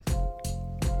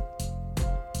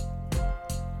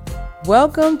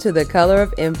Welcome to the Color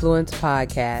of Influence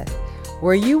podcast,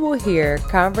 where you will hear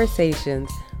conversations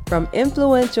from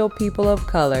influential people of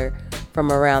color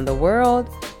from around the world,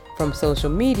 from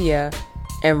social media,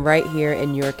 and right here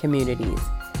in your communities.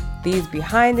 These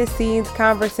behind-the-scenes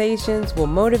conversations will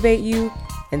motivate you,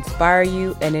 inspire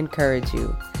you, and encourage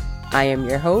you. I am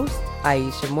your host,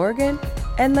 Aisha Morgan,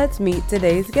 and let's meet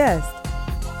today's guest.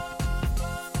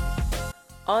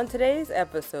 On today's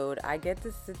episode, I get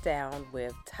to sit down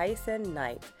with Tysen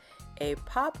Knight, a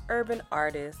pop urban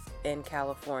artist in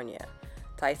California.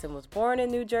 Tysen was born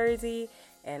in New Jersey,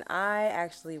 and I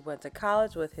actually went to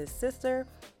college with his sister.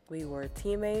 We were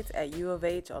teammates at U of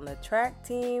H on the track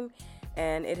team,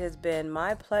 and it has been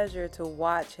my pleasure to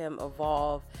watch him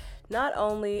evolve not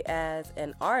only as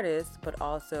an artist, but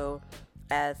also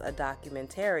as a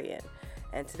documentarian.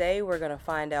 And today we're going to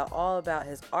find out all about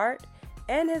his art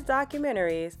and his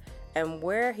documentaries and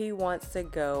where he wants to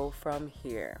go from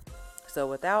here. So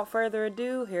without further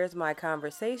ado, here's my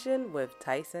conversation with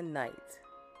Tysen Knight.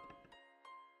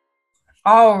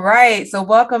 All right, so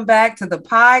welcome back to the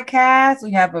podcast.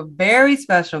 We have a very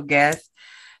special guest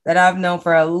that I've known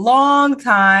for a long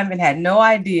time and had no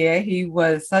idea he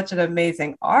was such an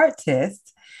amazing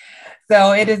artist.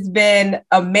 So it has been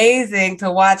amazing to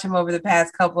watch him over the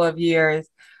past couple of years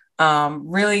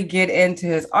really get into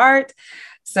his art.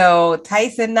 So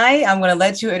Tysen Knight, I'm going to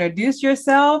let you introduce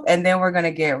yourself, and then we're going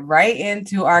to get right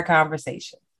into our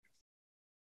conversation.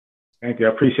 Thank you. I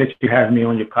appreciate you having me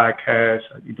on your podcast.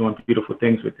 You're doing beautiful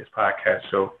things with this podcast.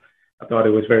 So I thought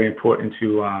it was very important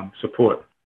to support.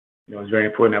 It's very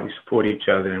important that we support each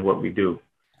other in what we do.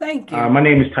 Thank you. My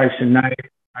name is Tysen Knight.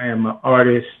 I am an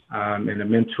artist and a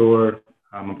mentor.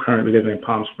 I'm currently living in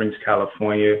Palm Springs,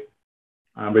 California.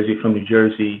 I'm originally from New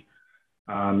Jersey.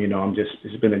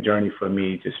 It's been a journey for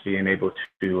me just being able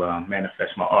to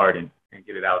manifest my art and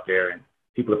get it out there, and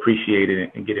people appreciate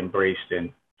it and get embraced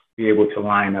and be able to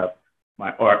line up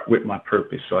my art with my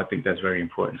purpose. So I think that's very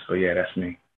important. So yeah, that's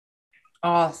me.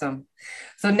 Awesome.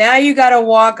 So now you got to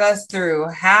walk us through,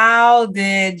 how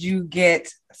did you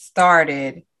get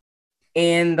started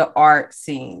in the art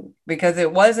scene? Because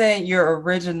it wasn't your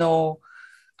original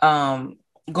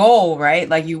goal, right?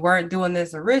 Like you weren't doing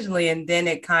this originally, and then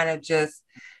it kind of just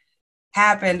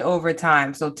happened over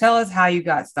time. So tell us how you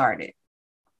got started.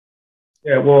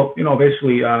 Yeah, well,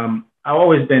 basically, I've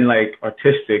always been like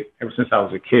artistic ever since I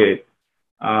was a kid.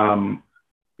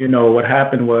 What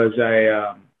happened was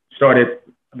I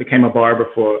became a barber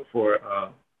for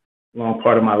a long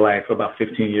part of my life. For about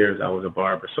 15 years, I was a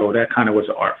barber. So that kind of was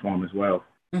an art form as well.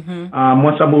 Mm-hmm.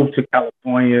 Once I moved to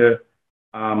California,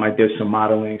 I did some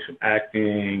modeling, some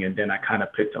acting, and then I kind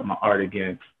of picked up my art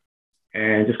again,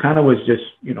 and just kind of was just,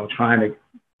 trying to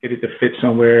get it to fit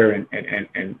somewhere and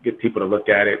get people to look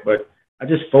at it. But I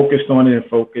just focused on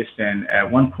it and at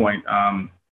one point, I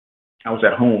was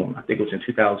at home. I think it was in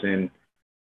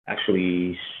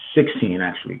 2016, and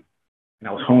I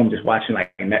was home just watching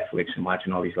like Netflix and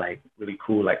watching all these like really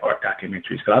cool like art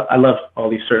documentaries. Because I love all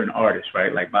these certain artists,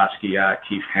 right? Like Basquiat,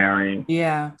 Keith Haring,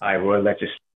 Roy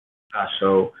Letchester.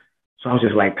 So I was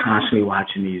just like constantly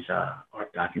watching these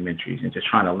art documentaries and just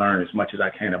trying to learn as much as I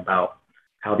can about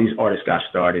how these artists got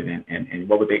started and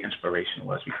what their inspiration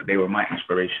was, because they were my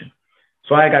inspiration.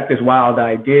 So I got this wild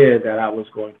idea that I was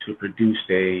going to produce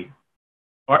a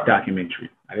art documentary.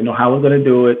 I didn't know how I was going to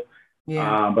do it,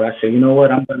 but I said, you know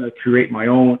what, I'm going to create my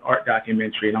own art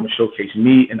documentary, and I'm going to showcase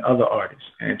me and other artists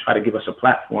and try to give us a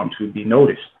platform to be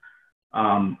noticed.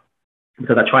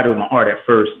 Because I tried it with my art at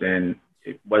first, and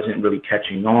it wasn't really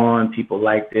catching on. People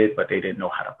liked it, but they didn't know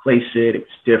how to place it. It was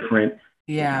different.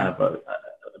 Yeah. Kind of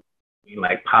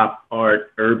like pop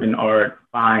art, urban art,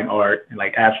 fine art, and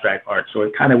like abstract art. So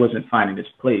it kind of wasn't finding its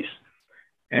place.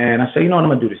 And I said, I'm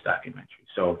going to do this documentary.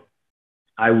 So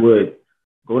I would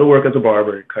go to work as a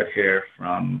barber and cut hair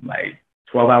from like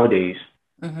 12-hour days.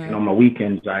 Mm-hmm. And on my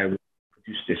weekends, I would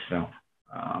produce this film.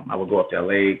 I would go up to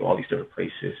LA, all these different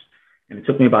places. And it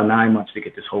took me about 9 months to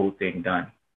get this whole thing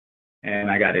done.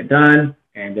 And I got it done,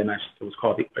 and then it's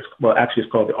called the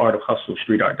Art of Hustle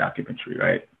Street Art Documentary,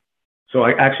 right? So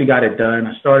I actually got it done.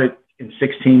 I started in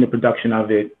 16, the production of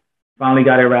it, finally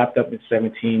got it wrapped up in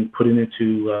 17, put it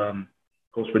into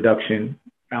post-production,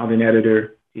 found an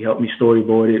editor. He helped me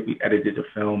storyboard it. We edited the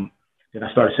film. Then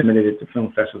I started submitting it to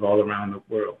film festivals all around the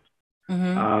world.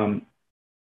 Mm-hmm.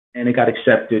 And it got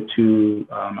accepted to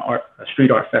a street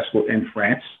art festival in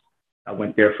France. I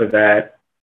went there for that.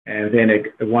 And then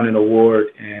it won an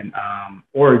award in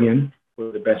Oregon for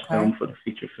the best film, for the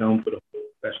feature film, for the whole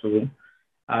festival.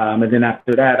 And then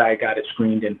after that, I got it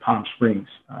screened in Palm Springs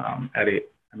at an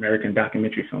American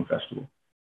Documentary Film Festival.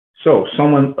 So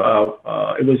someone,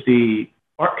 it was the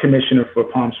art commissioner for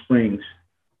Palm Springs,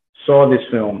 saw this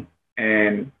film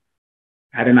and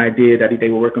had an idea that they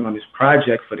were working on this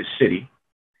project for the city.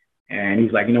 And he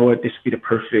was like, you know what, this would be the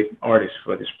perfect artist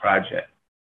for this project.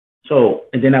 So,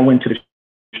 and then I went to the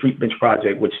Street Bench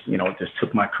Project, which, just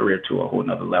took my career to a whole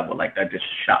nother level. Like that just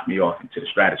shot me off into the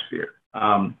stratosphere.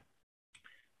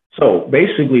 So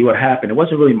basically what happened, it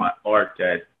wasn't really my art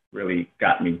that really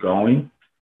got me going.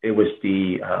 It was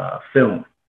the film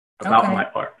about my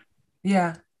art.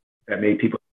 Yeah. That made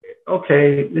people say,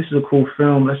 okay, this is a cool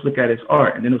film. Let's look at his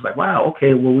art. And then it was like, wow,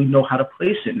 okay, well, we know how to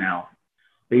place it now.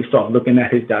 Based off looking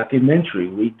at his documentary,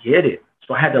 we get it.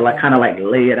 So I had to kind of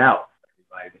lay it out for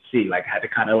everybody to see. Like I had to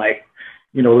kind of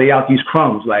lay out these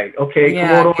crumbs. Like, okay,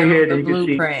 come on over here, then you can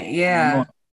see. Yeah.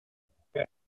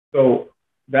 So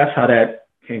that's how that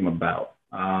came about.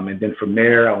 And then from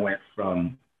there, I went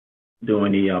from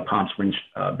doing the Palm Springs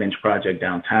bench project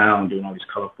downtown, doing all these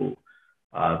colorful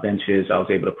benches. I was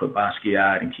able to put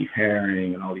Basquiat and Keith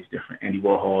Haring and all these different, Andy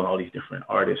Warhol and all these different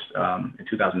artists in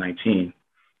 2019.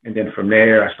 And then from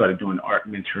there, I started doing art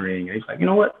mentoring. And he's like, you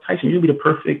know what, Tysen, you'll be the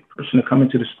perfect person to come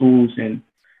into the schools and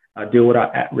deal with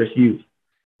our at-risk youth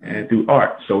and through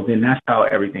art. So then that's how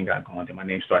everything got going. Then my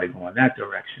name started going that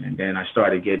direction. And then I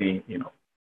started getting,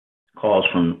 calls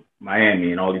from Miami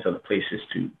and all these other places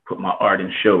to put my art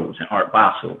in shows and Art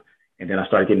Basel. And then I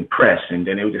started getting press. And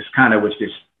then it was just kind of was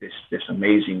this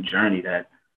amazing journey that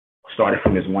started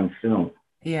from this one film.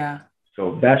 Yeah.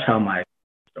 So that's how my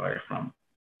started, from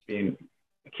being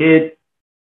a kid,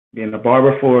 being a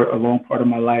barber for a long part of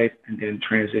my life, and then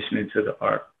transitioning to the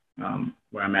art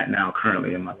where I'm at now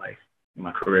currently in my life, in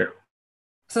my career.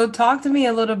 So talk to me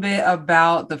a little bit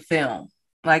about the film.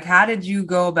 Like, how did you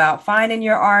go about finding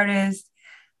your artist?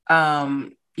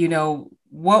 What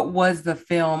was the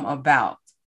film about?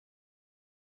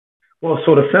 Well,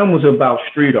 so the film was about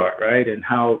street art, right? And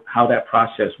how that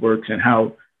process works and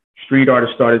how street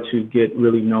artists started to get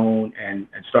really known and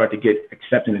start to get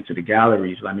accepted into the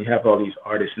galleries. I mean, you have all these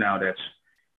artists now that's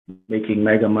making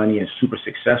mega money and super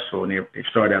successful, and they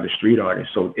started out as street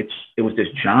artists. So it was this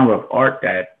genre of art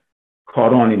that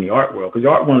caught on in the art world, because the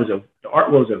art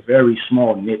world is a very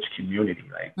small niche community.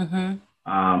 Like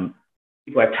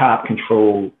people at top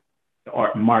control the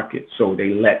art market, so they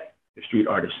let the street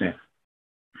artists in.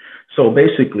 So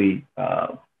basically,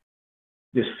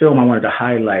 this film, I wanted to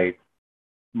highlight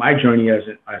my journey as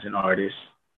an artist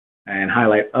and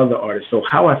highlight other artists. So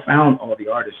how I found all the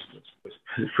artists was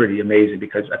pretty amazing,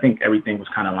 because I think everything was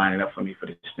kind of lining up for me for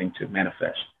this thing to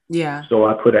manifest. Yeah. So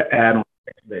I put an ad on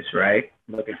this, right?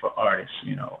 Looking for artists,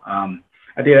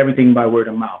 I did everything by word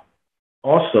of mouth.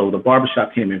 Also, the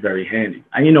barbershop came in very handy.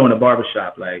 And in a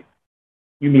barbershop, like,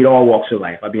 you meet all walks of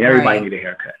life. I mean, everybody need a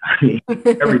haircut. I mean,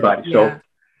 everybody. Yeah.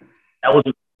 So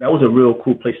that was a real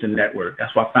cool place to network.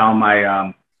 That's why I found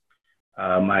my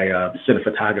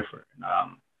cinematographer.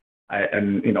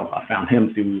 I found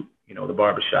him through the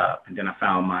barbershop, and then I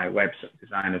found my website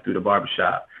designer through the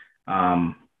barbershop.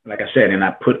 Like I said, and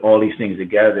I put all these things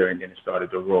together, and then it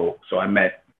started to roll. So I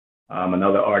met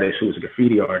another artist who was a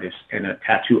graffiti artist and a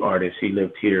tattoo artist. He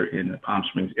lived here in the Palm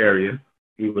Springs area.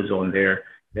 He was on there.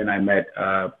 Then I met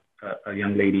a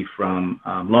young lady from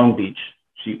Long Beach.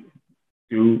 She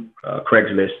through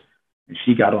Craigslist, and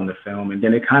she got on the film. And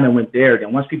then it kind of went there.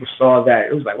 Then once people saw that,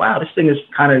 it was like, wow, this thing is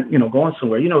kind of going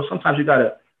somewhere. Sometimes you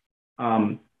got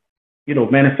to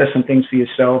manifest some things for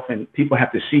yourself, and people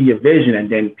have to see your vision, and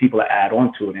then people add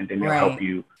on to it, and then they'll help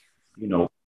you,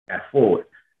 that forward.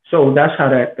 So that's how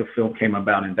the film came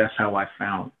about, and that's how I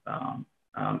found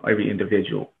every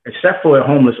individual, except for a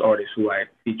homeless artist who I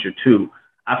featured too.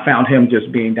 I found him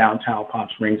just being downtown Palm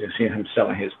Springs and seeing him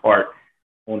selling his art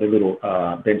on the little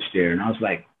bench there, and I was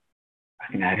like,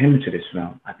 I can add him into this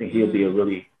film. I think he'll be a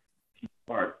really key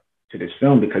part to this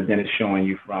film, because then it's showing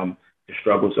you from the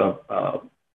struggles of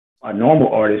a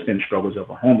normal artist and struggles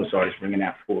of a homeless artist, bringing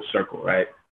that full circle, right?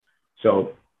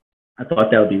 So I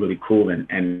thought that would be really cool, and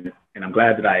I'm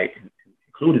glad that I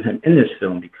included him in this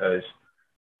film, because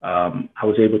I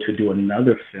was able to do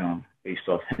another film based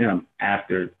off him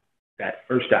after that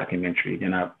first documentary.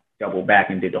 Then I doubled back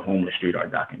and did the homeless street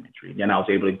art documentary. Then I was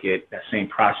able to get that same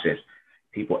process.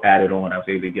 People added on. I was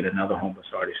able to get another homeless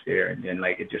artist there, and then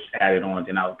it just added on.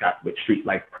 Then I got with Street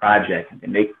Life Project, and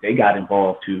then they got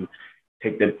involved to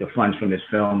take the funds from this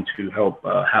film to help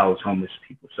house homeless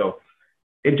people. So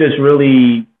it just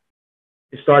really,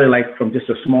 it started from just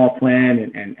a small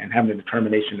plan and having the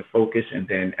determination to focus, and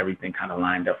then everything kind of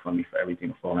lined up for me for everything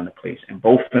to fall into place. And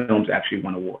both films actually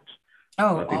won awards.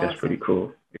 Oh, so I think that's pretty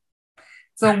cool.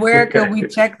 So where can we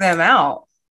check them out?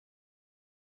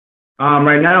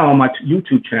 Right now on my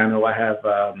YouTube channel, I have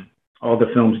all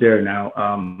the films there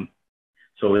now.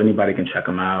 So anybody can check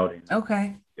them out. And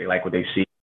Okay. they like what they see,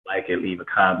 like it, leave a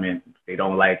comment. If they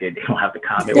don't like it, they don't have to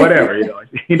comment. Whatever,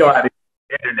 you know how to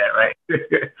the internet, right?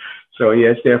 So yeah,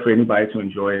 it's there for anybody to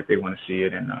enjoy if they want to see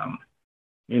it. And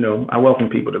I welcome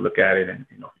people to look at it. And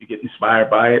if you get inspired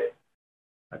by it,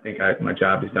 I think my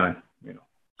job is done.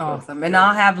 Awesome. So, And yeah.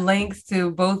 I'll have links to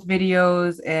both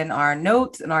videos in our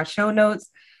notes and our show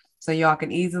notes, so y'all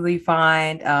can easily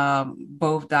find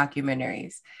both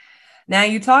documentaries. Now,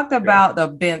 you talked about the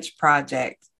bench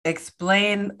project.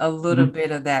 Explain a little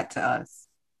bit of that to us.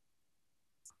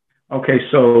 Okay,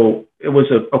 so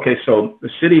so the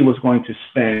city was going to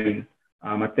spend,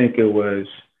 I think it was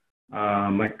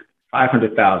like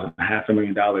 $500,000,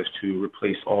 $500,000 to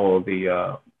replace all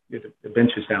the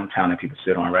benches downtown that people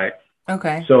sit on, right?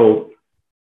 Okay. So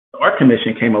the art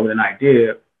commission came up with an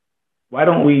idea. Why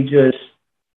don't we just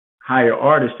hire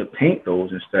artists to paint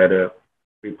those instead of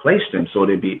replace them? So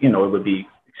it'd be, it would be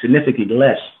significantly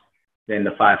less than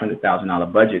the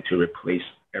 $500,000 budget to replace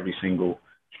every single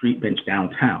street bench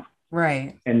downtown.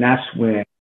 Right. And that's when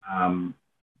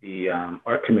the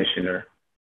art commissioner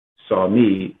saw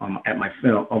me at my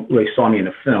film. They saw me in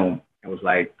the film and was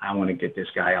like, I want to get this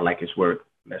guy. I like his work.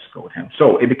 Let's go with him.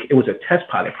 So it was a test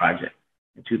pilot project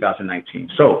in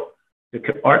 2019. So the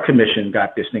art commission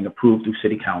got this thing approved through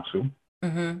city council.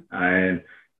 And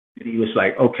he was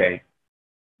like, okay,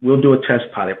 we'll do a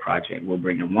test pilot project. We'll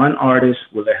bring in one artist.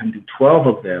 We'll let him do 12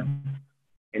 of them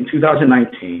in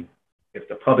 2019. If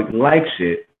the public likes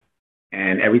it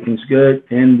and everything's good,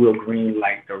 then we'll green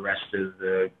light the rest of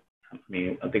I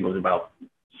think it was about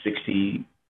 60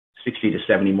 to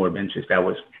 70 more benches that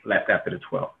was left after the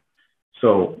 12.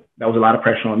 So that was a lot of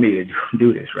pressure on me to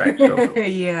do this, right? So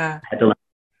yeah. I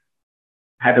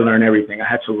had to learn everything. I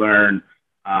had to learn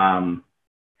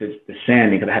the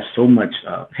sanding, because I had so much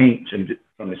paint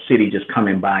from the city just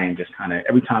coming by and just kind of,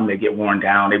 every time they get worn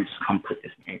down, they would just come put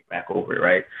this paint back over it,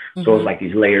 right? So it was like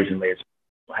these layers and layers.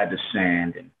 I had to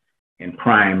sand and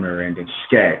primer and then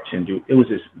sketch and do, it was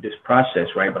this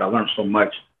process, right? But I learned so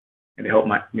much, and it helped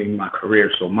my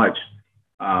career so much.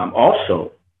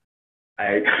 Also,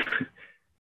 I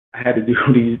had to do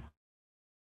these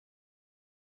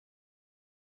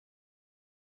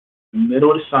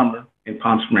middle of the summer in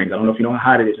Palm Springs. I don't know if you know how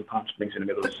hot it is in Palm Springs in the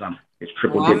middle of the summer. It's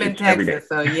triple digits every day.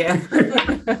 So yeah.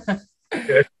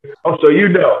 Oh, so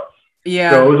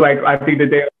Yeah. So it was like, I think the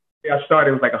day I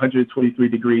started, it was like 123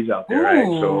 degrees out there, right?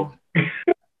 So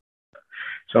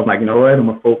I'm like, you know what? I'm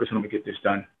gonna focus and I'm gonna get this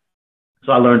done.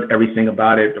 So I learned everything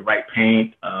about it: the right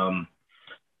paint, the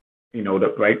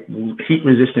right heat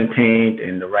resistant paint,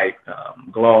 and the right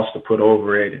gloss to put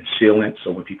over it and sealant.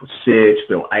 So when people sit,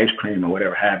 spill ice cream or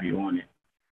whatever have you on it,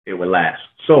 it would last.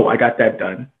 So I got that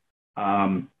done.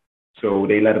 So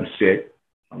they let them sit.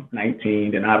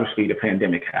 19, then obviously the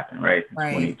pandemic happened, right?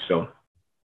 20. So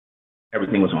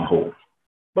everything was on hold.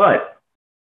 But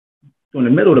in the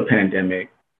middle of the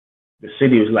pandemic, the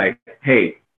city was like,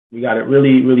 hey, we got a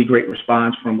really, really great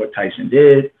response from what Tysen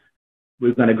did.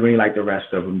 We're going to greenlight the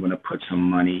rest of them. We're going to put some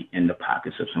money in the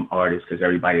pockets of some artists, because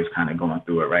everybody was kind of going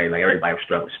through it, right? Like everybody was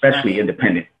struggling, especially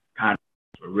independent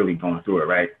contractors were really going through it,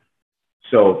 right?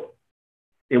 So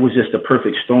it was just a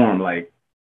perfect storm, like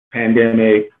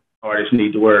pandemic, artists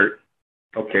need to work.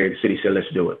 Okay, the city said, let's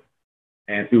do it.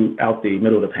 And throughout the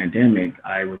middle of the pandemic,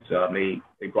 I was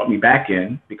they brought me back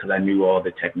in because I knew all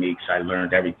the techniques. I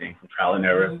learned everything from trial and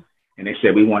error. And they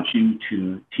said, we want you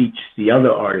to teach the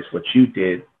other artists what you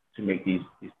did to make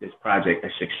this project a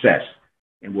success,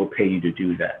 and we'll pay you to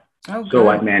do that. Oh, so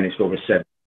I managed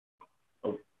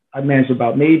I managed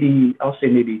about maybe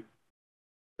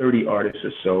 30 artists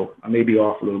or so. I may be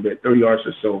off a little bit, 30 artists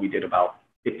or so. We did about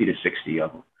 50 to 60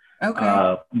 of them.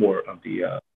 More of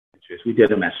the we did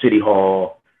them at City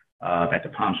Hall, at the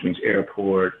Palm Springs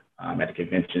Airport, at the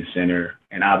Convention Center,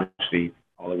 and obviously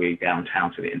all the way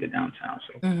downtown to the end of downtown.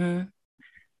 So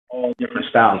all different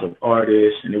styles of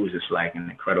artists, and it was just like an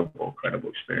incredible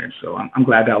experience. So I'm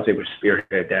glad that I was able to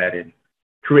spearhead that and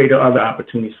create other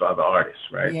opportunities for other artists,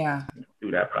 right? Yeah.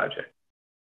 Through that project.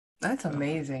 That's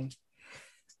amazing.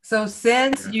 So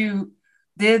since you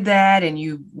did that and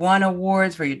you won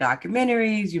awards for your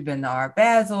documentaries, you've been to Art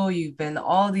Basel, you've been to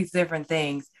all these different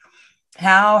things,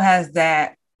 how has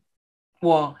it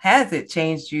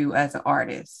changed you as an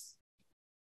artist?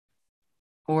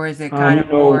 Or is it kind of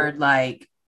more like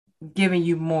giving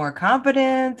you more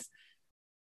confidence?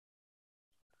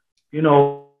 It's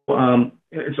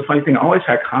a funny thing. I always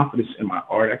had confidence in my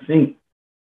art. I think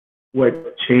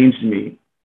what changed me,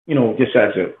 just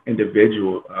as an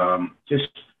individual, just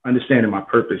understanding my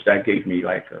purpose, that gave me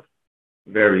like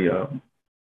very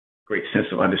great sense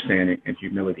of understanding and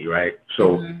humility, right?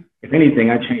 So Mm-hmm. if anything,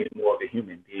 I changed more of a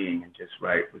human being and just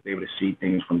right was able to see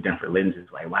things from different lenses.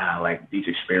 Like wow, like these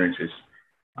experiences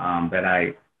that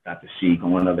I got to see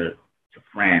going to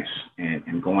France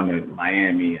and going to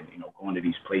Miami and going to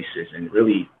these places and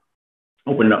really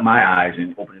opening up my eyes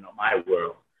and opening up my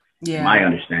world and Yeah. my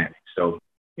understanding. So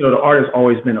the art has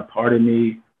always been a part of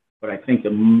me, but I think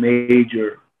the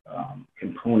major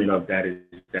component of that is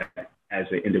that as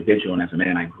an individual and as a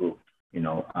man, I grew,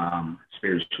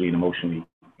 spiritually and emotionally,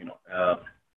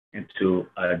 into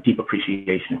a deep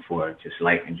appreciation for just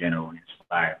life in general and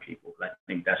inspire people. I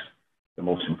think that's the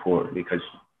most important because,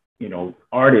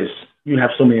 artists, you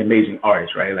have so many amazing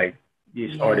artists, right? Like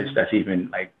these Yeah. artists that's even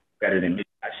like better than me.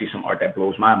 I see some art that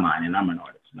blows my mind and I'm an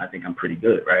artist and I think I'm pretty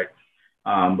good, right?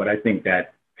 But I think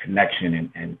that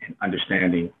connection and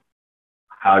understanding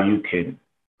how you can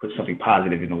put something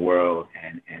positive in the world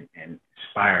and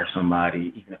inspire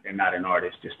somebody, even if they're not an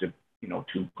artist, just to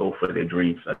go for their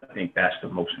dreams. I think that's the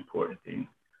most important thing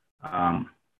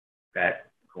that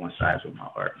coincides with my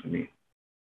art for me.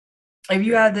 If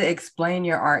you had to explain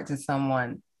your art to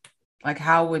someone, like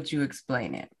how would you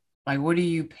explain it? Like what do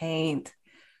you paint?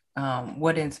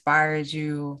 What inspires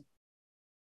you?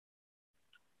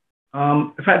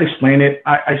 If I had to explain it,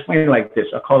 I explain it like this.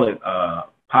 I call it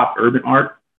pop urban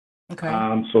art. Okay.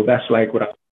 So that's like what I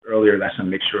said earlier. That's a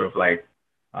mixture of like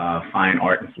fine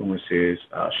art influences,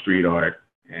 street art,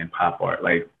 and pop art.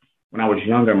 Like when I was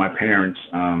younger, my parents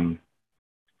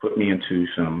put me into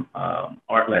some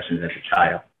art lessons as a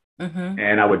child, Mm-hmm.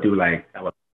 and I would like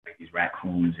these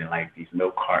raccoons and like these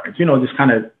milk cartons. Just kind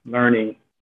of learning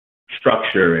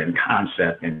structure and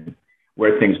concept and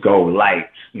where things go, light.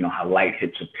 How light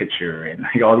hits a picture and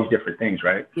like, all these different things,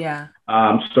 right? Yeah.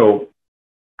 So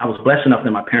I was blessed enough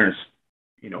that my parents,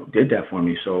 did that for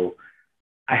me. So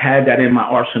I had that in my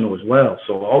arsenal as well.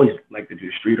 So I always like to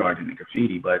do street art and the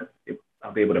graffiti, but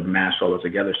I'll be able to mash all those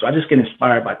together. So I just get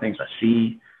inspired by things I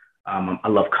see. I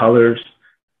love colors.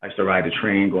 I used to ride the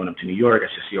train going up to New York. I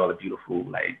used to see all the beautiful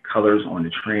like colors on the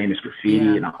train. It's graffiti,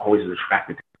 Yeah. and I always was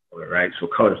attracted to color, right? So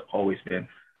color's always been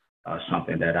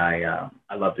something that I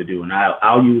love to do, and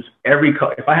I'll use every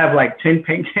color. If I have like 10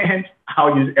 paint cans,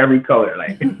 I'll use every color.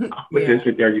 Like I'll put this Yeah.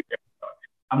 with there.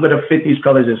 I'm gonna fit these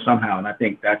colors in somehow, and I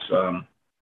think that's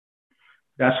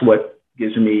what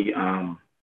gives me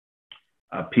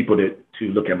people to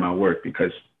look at my work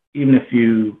because even if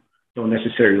you don't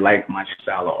necessarily like my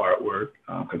style of artwork,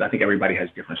 because I think everybody has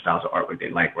different styles of artwork they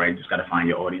like, right? You just got to find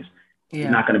your audience. You're Yeah.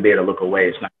 not going to be able to look away.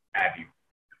 It's not going to grab you.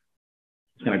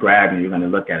 It's going to grab you. You're going to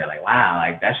look at it like, wow,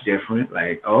 like that's different.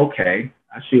 Like, oh, okay,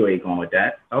 I see where you're going with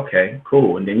that. Okay,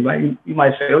 cool. And then you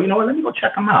might say, oh, you know what? Let me go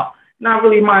check them out. Not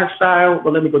really my style,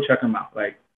 but let me go check them out.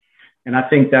 Like, and I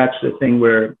think that's the thing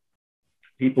where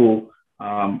people,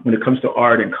 when it comes to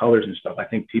art and colors and stuff, I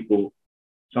think people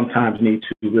sometimes need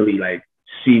to really like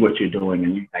see what you're doing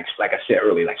and you like I said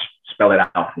earlier, like spell it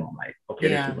out for them. Like, okay,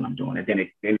 this is Yeah. what I'm doing, and then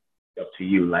it's up to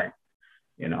you. Like,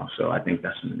 so I think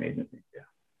that's an amazing thing. Yeah.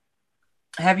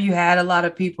 Have you had a lot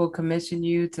of people commission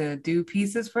you to do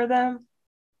pieces for them?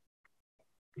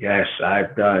 Yes,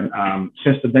 I've done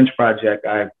since the bench project.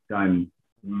 I've done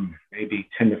maybe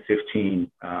 10 to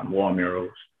 15 wall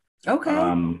murals. Okay.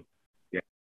 Um, yeah,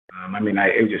 I mean,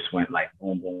 it just went like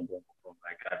boom, boom, boom, boom, boom.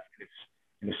 Like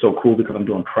it's so cool because I'm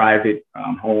doing private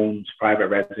homes, private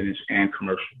residence, and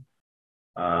commercial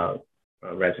uh,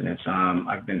 residence.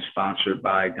 I've been sponsored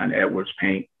by Gunn Edwards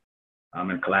Paint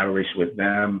in collaboration with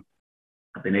them.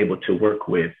 I've been able to work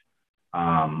with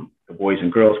the Boys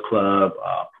and Girls Club,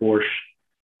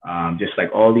 Porsche, just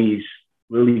like all these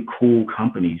really cool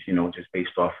companies, just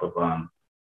based off of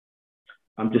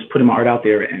I'm just putting my art out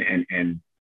there and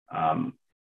um,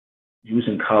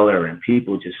 using color and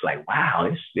people just like, wow,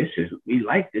 this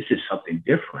is something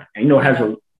different. And it has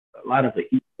Yeah. a lot of the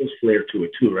East flair to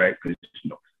it too, right? Because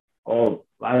a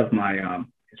lot of my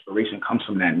inspiration comes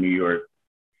from that New York,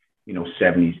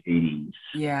 70s, 80s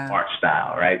Yeah. art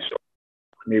style, right? So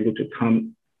I'm able to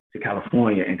come to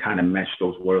California and kind of mesh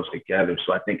those worlds together.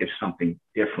 So I think it's something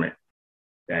different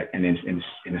and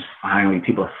it's finally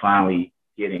people are finally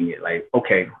getting it. Like,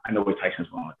 okay, I know where Tyson's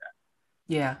going with that.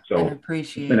 Yeah. And So it's been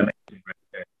appreciate. amazing.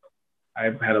 Right?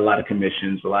 I've had a lot of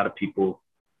commissions, a lot of people,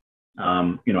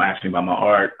 asking about my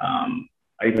art.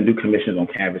 I even do commissions on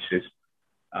canvases.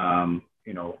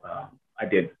 I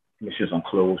did commissions on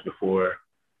clothes before,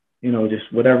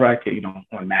 just whatever I could,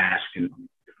 on masks and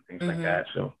different things like Mm-hmm. that.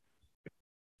 So,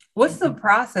 What's the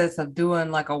process of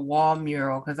doing like a wall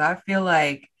mural? Because I feel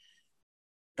like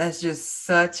that's just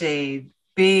such a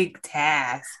big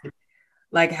task.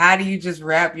 Like, how do you just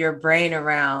wrap your brain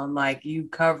around like you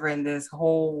covering this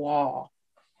whole wall?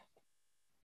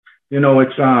 You know,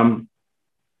 it's. I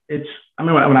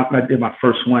mean, when I did my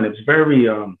first one, it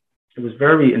was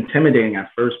very intimidating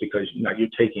at first because you know you're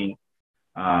taking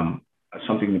um,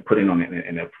 something to put in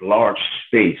a large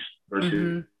space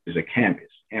versus a canvas.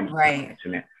 Canvas Right.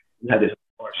 cement. You have this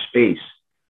large space.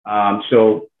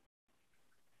 So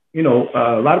you know,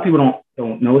 a lot of people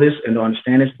don't know this and don't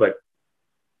understand this, but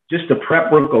just the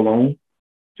prep work alone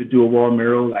to do a wall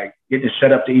mural, like getting it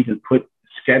set up to even put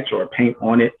sketch or paint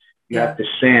on it. You have to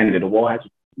sand it. The wall has to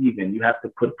be even. You have to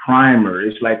put primer.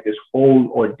 It's like this whole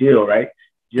ordeal, right?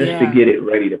 Just to get it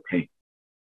ready to paint.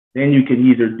 Then you can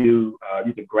either you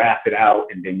can graph it out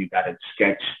and then you got to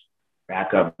sketch,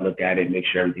 back up, look at it, make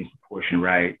sure everything's proportioned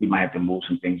right. You might have to move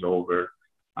some things over.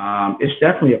 It's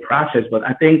definitely a process, but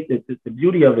I think that the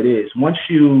beauty of it is once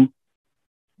you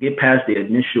get past the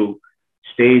initial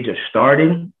stage of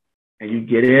starting and you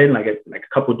get in like a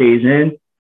couple of days in,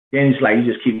 then it's like you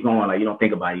just keep going. Like you don't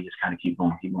think about it. You just kind of keep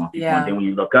going, keep going, keep going. Then when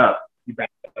you look up, you back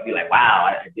up, be like, wow,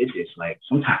 I did this. Like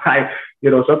sometimes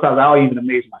sometimes I'll even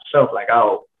amaze myself. Like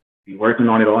I'll be working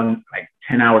on it on like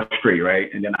 10 hours straight, right?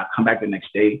 And then I'll come back the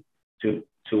next day to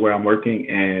where I'm working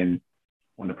and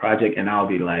on the project and I'll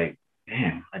be like,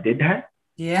 damn, I did that?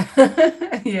 Yeah.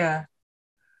 Yeah.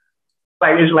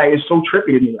 Like it's so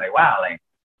trippy to me, like, wow, like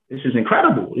this is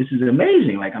incredible. This is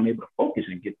amazing. Like I'm able to focus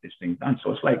and get this thing done.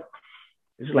 So it's like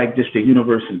just the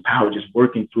universe and power just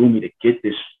working through me to get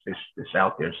this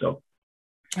out there. So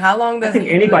how long does I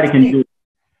think anybody can do it.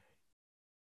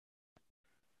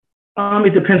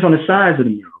 It depends on the size of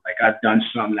the mural. Like I've done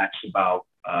some that's about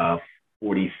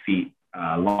 40 feet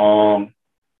long,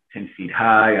 10 feet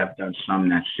high. I've done some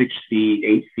that's 6 feet,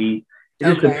 8 feet. It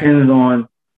just depends on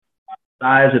the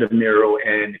size of the mural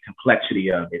and the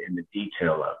complexity of it and the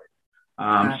detail of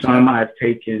it. Some I've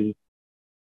taken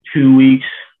 2 weeks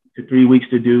to 3 weeks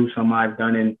to do. Some I've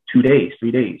done in 2 days,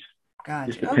 3 days.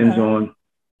 Just depends on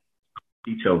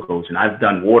detail goes. And I've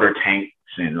done water tanks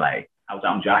and like I was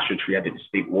out in Joshua Tree. I did this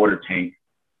big water tank.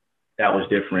 That was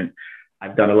different.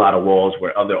 I've done a lot of walls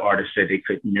where other artists said they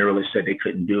couldn't, muralists said they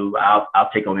couldn't do. I'll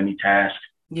take on any task.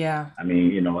 Yeah. I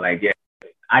mean, you know, like, yeah,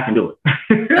 I can do it.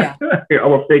 Yeah. I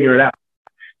will figure it out.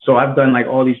 So I've done like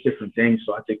all these different things.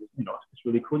 So I think, you know, it's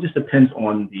really cool. It just depends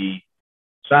on the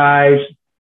size,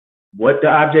 what the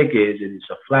object is. Is it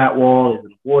a flat wall? Is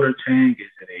it a water tank? Is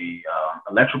it a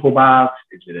electrical box?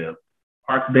 Is it a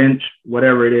park bench?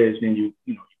 Whatever it is, then you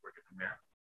work it from there.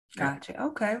 Gotcha.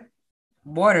 Okay.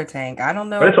 Water tank. I don't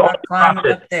know if I'm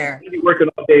climbing up there. You'll be working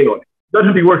all day on it.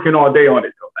 Doesn't be working all day on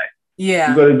it though. Like,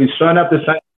 you're gonna be sun up the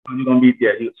sun. You're gonna be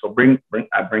So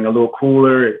I bring a little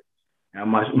cooler. And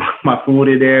my food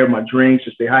in there, my drinks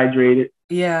to stay hydrated.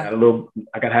 Yeah.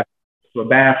 I gotta have a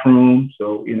bathroom.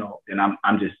 So then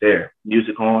I'm just there.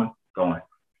 Music on, going.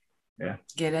 Yeah.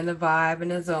 Get in the vibe and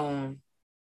the zone.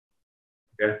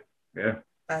 Yeah. Yeah.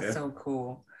 That's so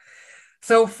cool.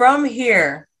 So from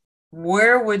here,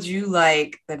 where would you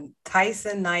like the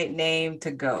Tysen Knight name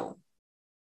to go?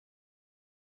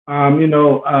 I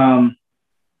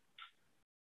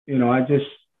just,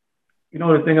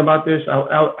 the thing about this,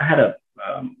 I had a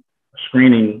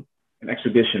screening, an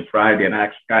exhibition Friday, and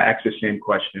I got asked the same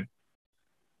question.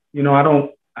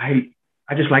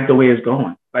 I just like the way it's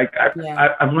going. Like I've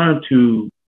learned to,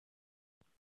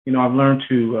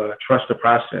 trust the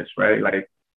process, right? Like,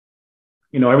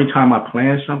 every time I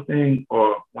plan something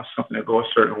or want something to go a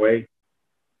certain way,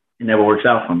 it never works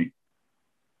out for me.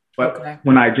 But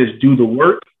when I just do the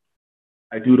work,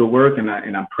 and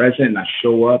I'm present and I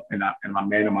show up and I'm a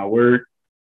man of my word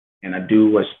and I do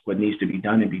what needs to be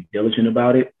done and be diligent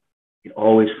about it, it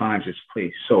always finds its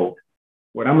place. So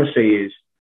what I'm gonna say is,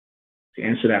 to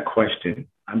answer that question,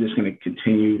 I'm just gonna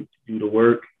continue to do the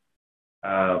work,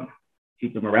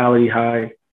 keep the morality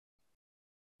high,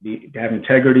 have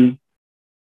integrity,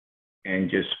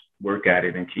 and just work at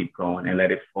it and keep going and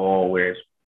let it fall where it's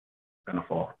gonna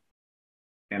fall.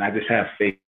 And I just have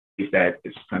faith that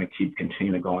it's gonna keep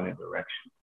continuing to go in that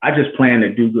direction. I just plan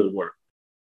to do good work.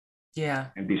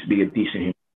 Yeah. And be a decent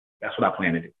human. That's what I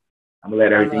plan to do. I'm gonna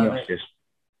let everything else just.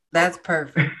 That's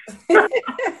perfect.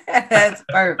 That's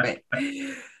perfect.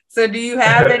 So do you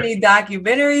have any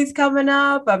documentaries coming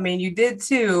up? I mean, you did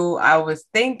too. I was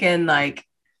thinking like,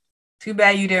 too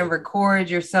bad you didn't record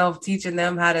yourself teaching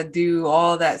them how to do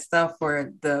all that stuff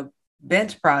for the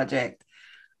bench project.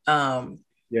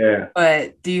 Yeah.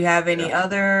 But do you have any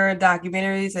other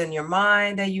documentaries in your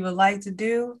mind that you would like to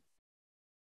do?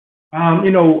 I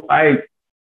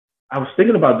was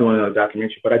thinking about doing a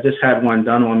documentary, but I just had one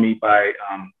done on me by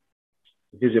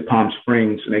Visit Palm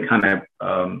Springs, and they kind of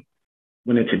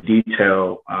went into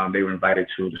detail. They were invited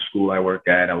to the school I work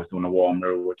at. I was doing a wall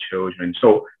mural with children.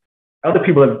 So other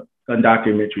people have done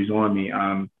documentaries on me.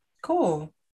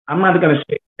 Cool. I'm not going to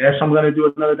say yes, I'm going to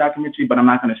do another documentary, but I'm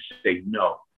not going to say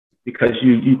no because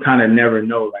you kind of never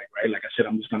know. Like, right? Like I said,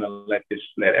 I'm just going to let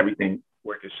everything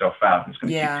work itself out. I'm just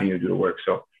going to continue to do the work.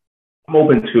 So I'm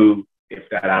open to if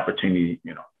that opportunity,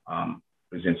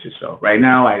 presents itself. Right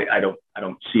now, I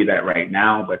don't see that right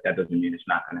now, but that doesn't mean it's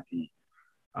not going to be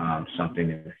something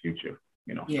in the future.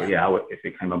 So yeah, I would, if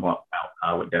it came about,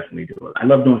 I would definitely do it. I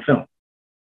love doing film,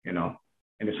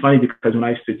 and it's funny because when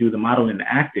I used to do the modeling and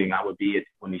acting, I would be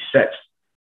on these sets,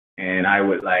 and I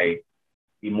would like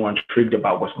be more intrigued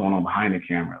about what's going on behind the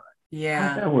camera. Like, yeah,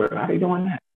 how's that work? How are they doing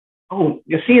that? Oh,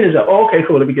 your scene is up. Oh, okay,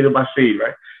 cool. Let me get it by scene,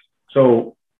 right?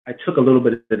 So I took a little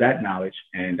bit of that knowledge,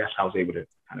 and that's how I was able to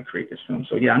kind of create this film.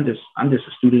 So yeah, I'm just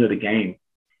a student of the game.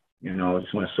 I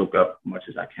just want to soak up as much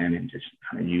as I can and just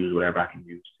kind of use whatever I can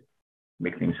use to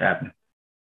make things happen.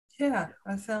 Yeah,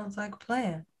 that sounds like a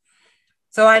plan.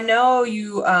 So I know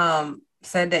you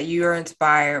said that you are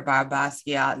inspired by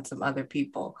Basquiat and some other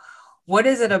people. What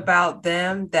is it about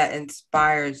them that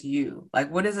inspires you?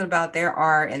 Like, what is it about their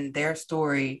art and their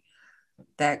story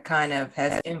that kind of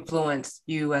has influenced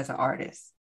you as an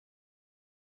artist?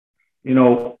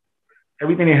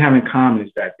 Everything they have in common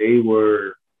is that they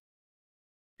were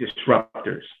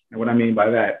disruptors. And what I mean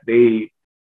by that, they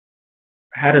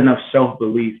had enough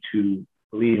self-belief to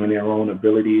believe in their own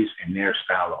abilities and their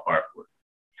style of artwork.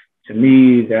 To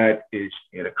me, that is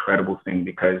an incredible thing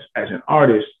because as an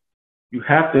artist, you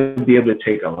have to be able to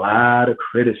take a lot of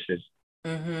criticism.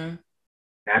 Mm-hmm.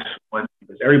 That's one,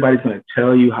 because everybody's going to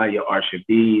tell you how your art should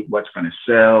be, what's going to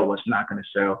sell, what's not going to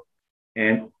sell.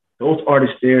 And those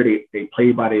artists there, they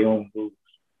played by their own rules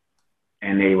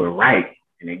and they were right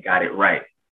and they got it right.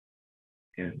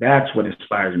 And that's what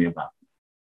inspires me about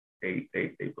them.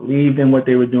 They believed in what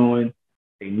they were doing.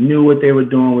 They knew what they were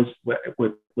doing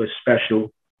was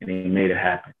special, and they made it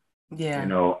happen. Yeah.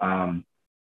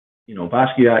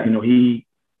 Basquiat, he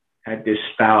had this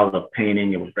style of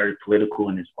painting. It was very political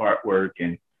in his artwork,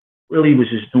 and really was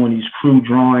just doing these crude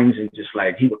drawings and just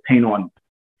like he would paint on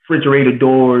refrigerator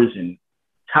doors and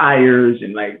tires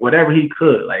and like whatever he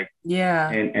could. Like, yeah.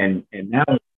 And now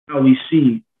we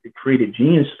see the creative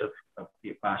genius of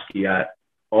Basquiat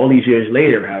all these years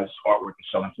later has artwork is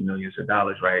selling for millions of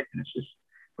dollars, right? And it's just,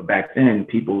 but back then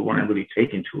people weren't really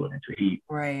taken to it until he,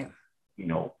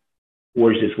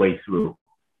 forged his way through.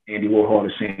 Andy Warhol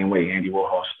the same way. Andy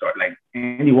Warhol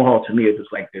Andy Warhol to me is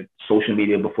just like the social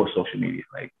media before social media.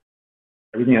 Like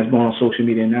everything that's going on social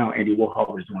media now, Andy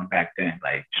Warhol was doing back then,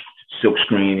 like silk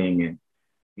screening and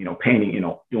painting,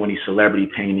 doing these celebrity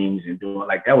paintings and doing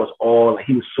like that was all like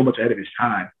he was so much ahead of his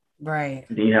time. Right.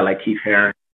 And then you had like Keith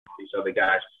Haring, these other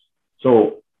guys.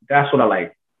 So that's what I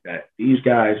like. That these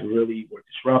guys really were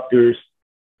disruptors.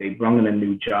 They brought in a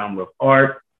new genre of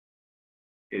art.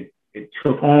 It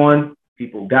took on,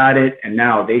 people got it, and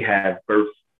now they have birthed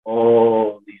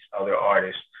all these other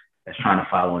artists that's trying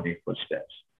to follow in their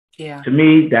footsteps. Yeah. To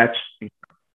me, that's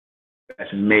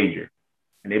major.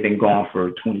 And they've been gone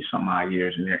for 20-some odd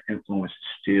years, and their influence is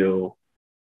still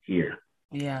here.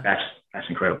 Yeah. That's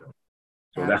incredible.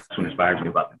 So that's what inspires me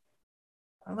about them.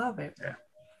 I love it. Yeah.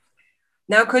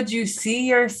 Now, could you see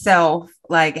yourself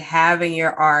like having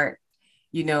your art,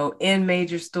 in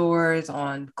major stores,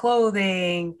 on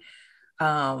clothing,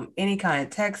 any kind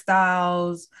of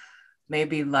textiles,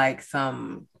 maybe like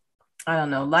some, I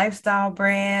don't know, lifestyle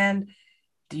brand?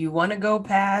 Do you want to go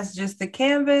past just the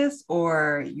canvas,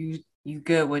 or you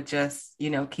good with just,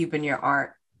 keeping your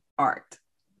art?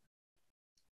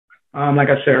 Like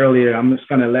I said earlier, I'm just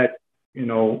gonna let,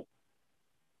 I'm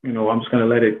just gonna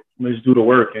let it, let's do the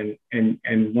work. And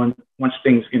once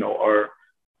things, are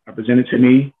presented to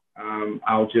me,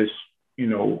 I'll just,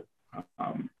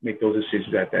 make those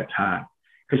decisions at that time.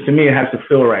 Because to me, it has to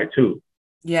feel right too.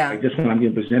 Yeah. Like just when I'm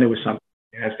getting presented with something,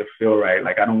 it has to feel right.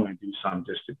 Like I don't want to do something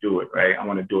just to do it, right? I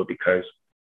want to do it because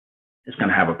it's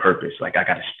gonna have a purpose. Like I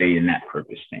got to stay in that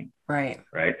purpose thing. Right.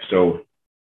 Right. So,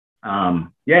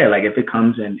 yeah, like if it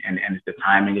comes and the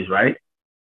timing is right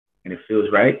and it feels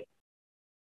right,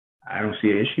 I don't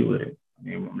see an issue with it. I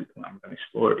mean, I'm gonna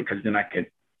explore it because then I could,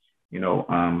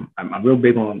 I'm real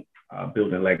big on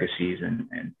building legacies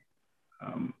and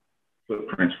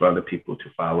footprints for other people to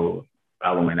follow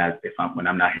in as when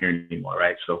I'm not here anymore,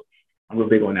 right? So I'm real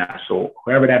big on that. So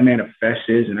whoever that manifest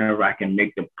is, and whenever I can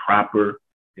make the proper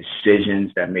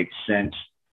decisions that make sense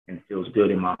and feels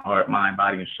good in my heart, mind,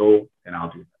 body, and soul, then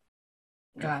I'll do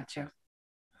that. Gotcha.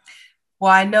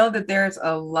 Well, I know that there's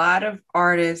a lot of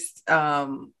artists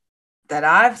that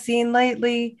I've seen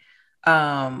lately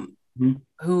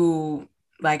who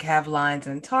like have lines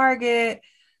in Target.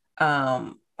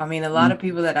 I mean, a lot of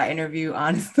people that I interview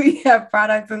honestly have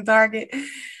products in Target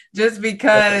just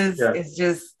because Yeah. it's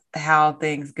just how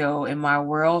things go in my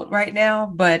world right now.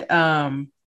 But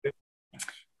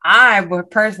I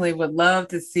would personally would love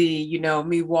to see,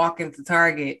 me walk into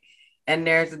Target and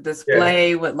there's a Yeah.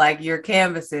 display with like your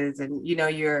canvases and, your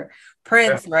Yeah.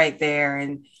 prints right there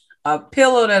and a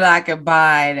pillow that I could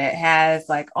buy that has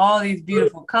like all these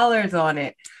beautiful colors on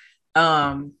it.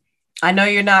 Um, I know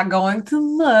you're not going to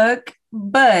look,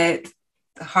 but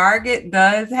Target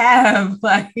does have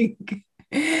like,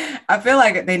 I feel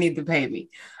like they need to pay me.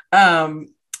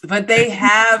 But they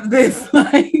have this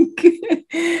like,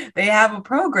 they have a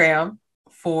program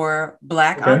for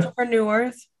Black Okay.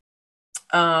 entrepreneurs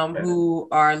who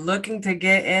are looking to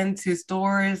get into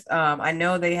stores. I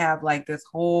know they have like this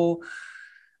whole,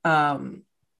 um,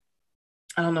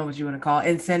 I don't know what you want to call it,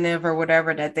 incentive or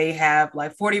whatever, that they have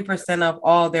like 40% of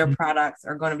all their products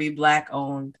are going to be Black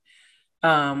owned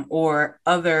or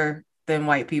other than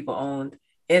white people owned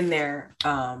in their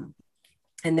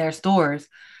stores.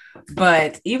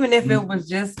 But even if it was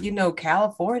just,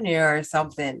 California or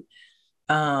something,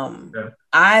 Yeah.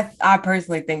 I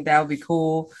personally think that would be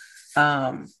cool.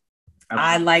 I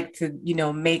Absolutely. like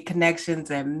to, make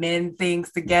connections and mend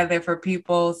things together for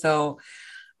people. So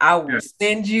I will Yeah.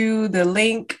 send you the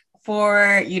link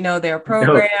for, their Dope.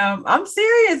 program. I'm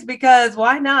serious because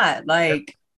why not? Yeah.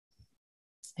 Like,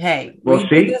 hey, Well, we did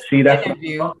see, this see, that's what I'm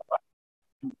interview. talking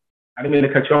about. I didn't mean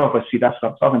to cut you off, but see, that's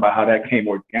what I'm talking about. How that came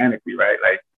organically, right?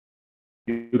 Like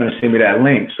you're gonna send me that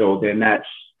link, so then that's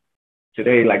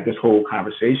today. Like this whole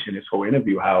conversation, this whole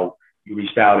interview, how you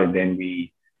reached out, and then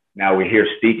now we're here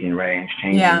speaking, right, and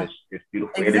exchanging Yeah, this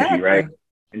beautiful energy, right? exactly.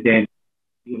 And then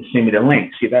you send me the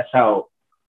link. See, that's how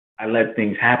I let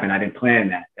things happen. I didn't plan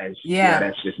that. Yeah.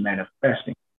 That's just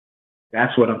manifesting.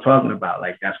 That's what I'm talking about.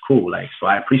 Like that's cool. Like so,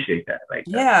 I appreciate that. Like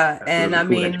Yeah. that's And really I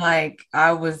cool. That mean, like,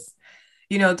 I was,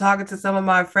 talking to some of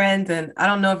my friends, and I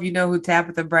don't know if you know who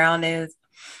Tabitha Brown is,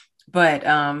 but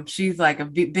she's like a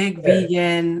big yeah,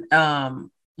 vegan,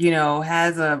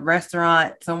 has a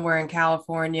restaurant somewhere in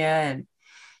California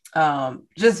and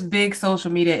just big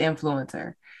social media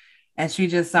influencer. And she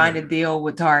just yeah. signed a deal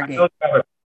with I know Target.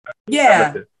 Yeah.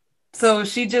 Tabitha. So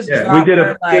she just Yeah, we dropped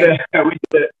her like, we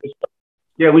did a,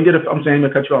 yeah, we did a, I'm saying to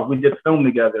cut you off. We did a film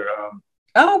together,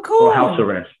 oh, called House cool.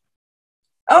 Arrest.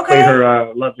 I played Okay.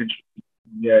 her, love interest.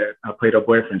 Yeah, I played her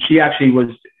boyfriend. She actually was,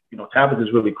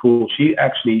 Tabitha's really cool. She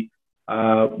actually,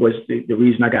 was the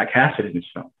reason I got casted in this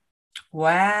film. And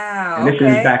Wow. this is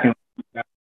Okay. back in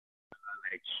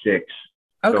like six.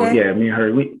 So Okay. yeah, me and her,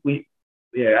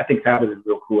 yeah, I think Tabitha's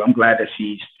real cool. I'm glad that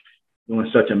she's doing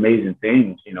such amazing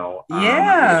things. I think it's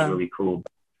Yeah. really cool.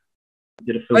 We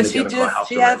did a film But she together called just House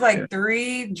she has Arrest. Yeah. like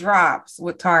 3 drops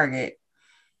with Target.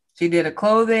 She did a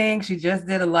clothing, she just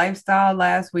did a lifestyle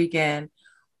last weekend.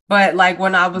 But like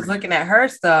when I was looking at her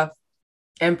stuff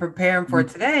and preparing for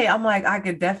Mm-hmm. today, I'm like, I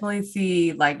could definitely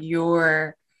see like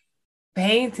your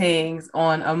paintings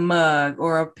on a mug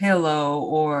or a pillow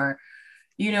or,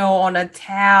 on a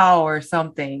towel or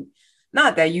something.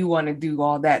 Not that you want to do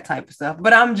all that type of stuff,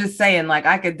 but I'm just saying, like,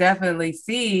 I could definitely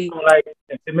see. Like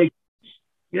it makes,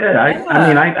 yeah. I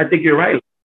mean, Yeah. I think you're right. It's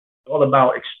all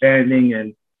about expanding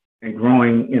and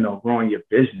growing. Growing your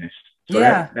business. So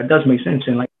Yeah. that does make sense.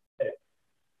 And like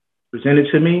present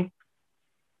it to me,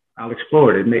 I'll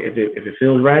explore it. If it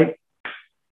feels right, I'm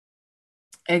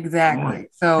on Exactly. it.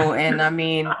 So, and I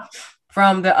mean,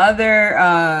 from the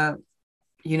other,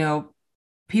 you know,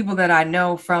 people that I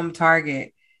know from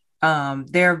Target,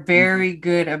 they're very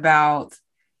good about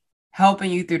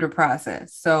helping you through the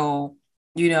process. So,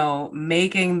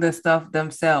 making the stuff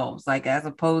themselves, like as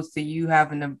opposed to you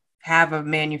having to have a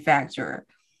manufacturer.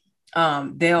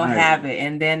 They'll Nice. have it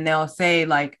and then they'll say,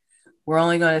 like, we're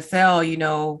only going to sell,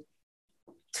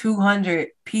 200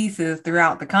 pieces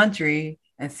throughout the country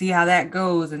and see how that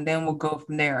goes. And then we'll go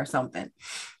from there or something.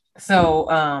 So,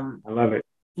 I love it.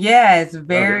 yeah, it's Love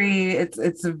it.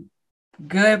 it's a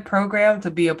good program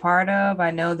to be a part of.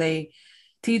 I know they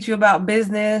teach you about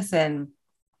business and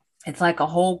it's like a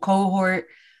whole cohort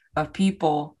of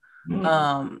people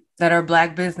that are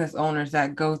Black business owners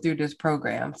that go through this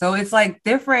program. So it's like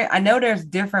different. I know there's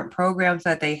different programs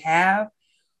that they have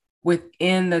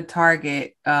within the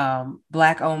Target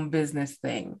Black owned business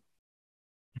thing.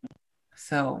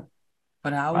 So,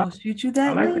 but I Wow, will shoot you I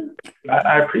that like it. link.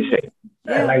 I appreciate it.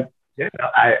 Yeah, Yeah. like yeah,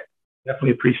 I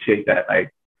definitely appreciate that.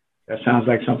 Like that sounds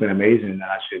like something amazing that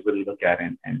I should really look at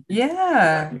and go back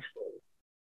Yeah. and explore.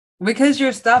 Because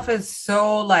your stuff is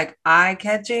so like eye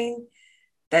catching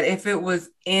that if it was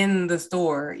in the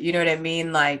store, you know what I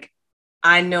mean? Like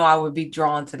I know I would be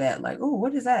drawn to that. Like, oh,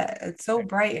 what is that? It's so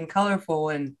bright and colorful,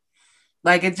 and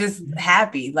like it's just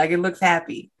happy. Like it looks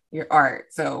happy, your art.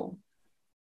 So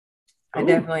I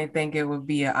definitely think it would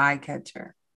be an eye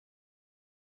catcher.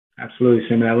 Absolutely.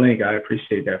 Send me that link. I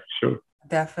appreciate that for sure.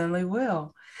 Definitely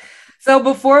will. So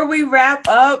before we wrap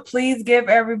up, please give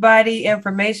everybody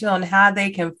information on how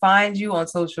they can find you on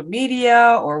social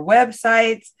media or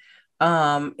websites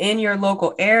in your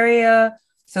local area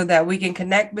so that we can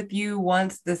connect with you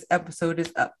once this episode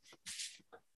is up.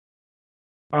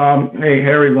 Hey,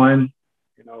 everyone.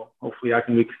 Hopefully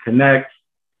we can connect.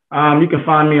 You can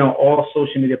find me on all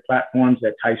social media platforms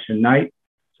at Tysen Knight.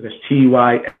 So that's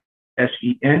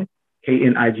TYSEN.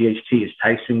 KNIGHT is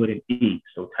Tysen with an E.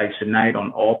 So Tysen Knight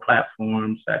on all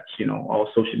platforms. That's, all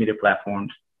social media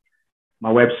platforms. My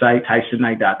website,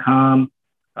 TysonKnight.com.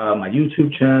 My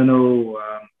YouTube channel,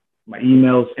 my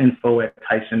emails,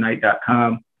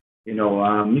 info@TysonKnight.com. You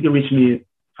can reach me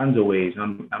tons of ways.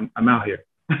 I'm out here.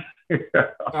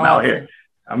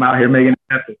 I'm out here making it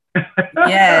happen.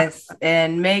 Yes,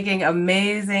 and making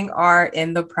amazing art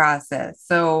in the process.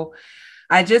 So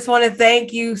I just want to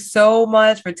thank you so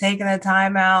much for taking the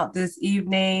time out this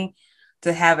evening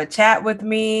to have a chat with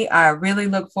me. I really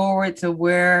look forward to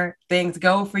where things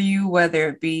go for you, whether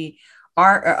it be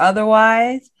art or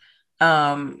otherwise.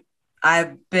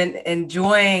 I've been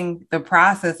enjoying the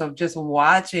process of just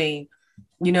watching,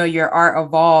 your art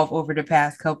evolve over the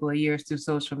past couple of years through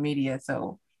social media.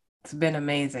 So it's been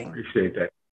amazing. Appreciate that.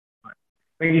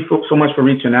 Thank you so much for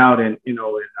reaching out and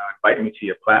inviting me to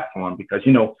your platform because,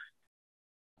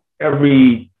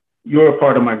 you're a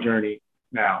part of my journey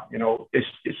now.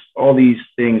 It's all these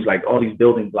things, like all these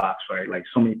building blocks, right? Like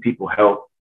so many people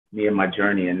help me in my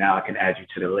journey, and now I can add you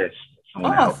to the list.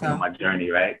 Someone to help me on my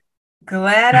journey, right?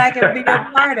 Glad I can be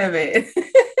a part of it.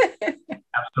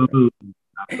 Absolutely.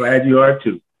 I'm glad you are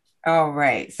too. All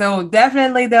right. So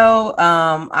definitely though,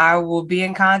 I will be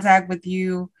in contact with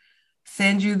you,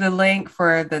 send you the link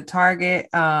for the target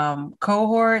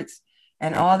cohorts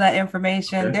and all that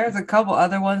information. Okay. There's a couple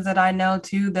other ones that I know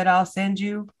too that I'll send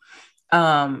you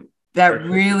that Perfect.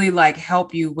 Really like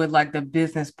help you with like the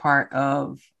business part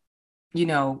of,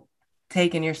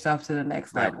 taking your stuff to the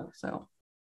next level. So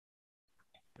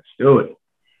let's do it.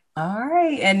 All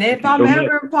right. And if I'm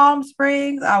ever in Palm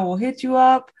Springs, I will hit you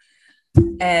up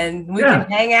and we can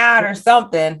hang out or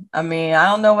something. I mean, I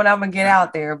don't know when I'm going to get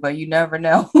out there, but you never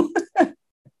know.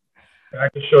 I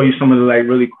can show you some of the like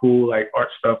really cool like art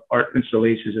stuff, art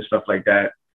installations and stuff like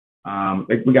that.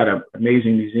 Like we got an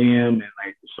amazing museum and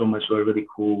like so much really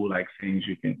cool like things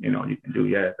you can do.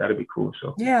 Yeah, that'd be cool.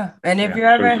 So yeah, and if you're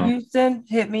ever in Houston,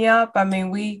 hit me up. I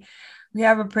mean, we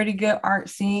have a pretty good art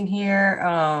scene here.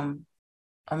 I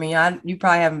mean, you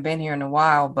probably haven't been here in a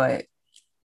while, but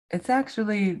it's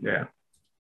actually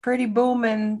pretty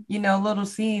booming, little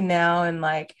scene now, and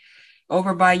like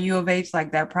over by U of H,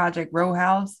 like that Project Row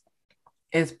House.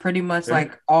 Is pretty much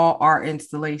like all art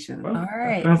installations. Well, all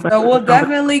right. So we'll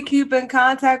definitely keep in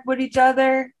contact with each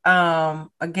other.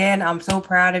 Again, I'm so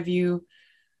proud of you.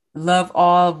 Love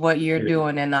all of what you're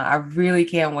doing. And I really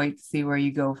can't wait to see where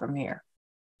you go from here.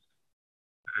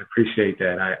 I appreciate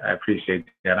that. I appreciate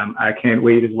that. I can't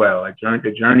wait as well.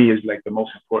 The journey is like the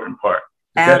most important part.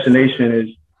 The destination is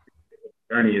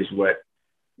the journey is where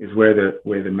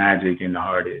the magic and the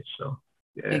heart is. So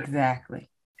yeah. Exactly.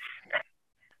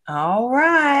 All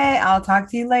right. I'll talk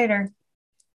to you later.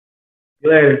 See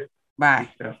you later. Bye.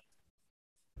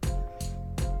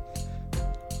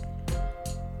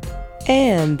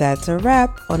 And that's a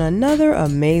wrap on another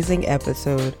amazing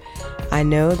episode. I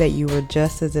know that you were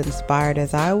just as inspired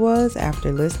as I was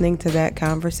after listening to that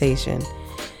conversation.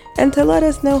 And to let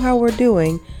us know how we're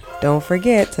doing, don't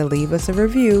forget to leave us a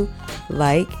review,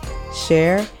 like,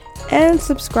 share, and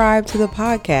subscribe to the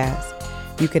podcast.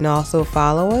 You can also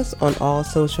follow us on all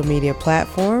social media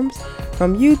platforms,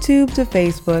 from YouTube to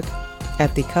Facebook,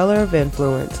 at The Color of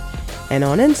Influence, and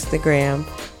on Instagram,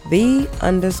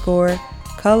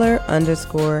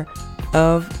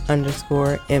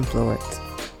 the_color_of_influence.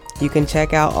 You can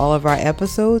check out all of our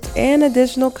episodes and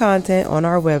additional content on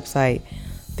our website,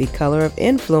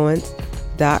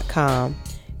 thecolorofinfluence.com,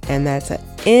 and that's an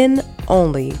N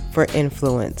only for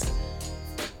influence.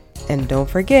 And don't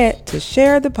forget to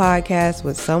share the podcast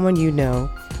with someone you know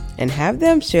and have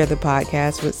them share the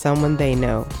podcast with someone they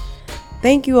know.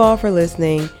 Thank you all for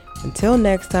listening. Until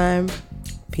next time,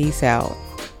 peace out.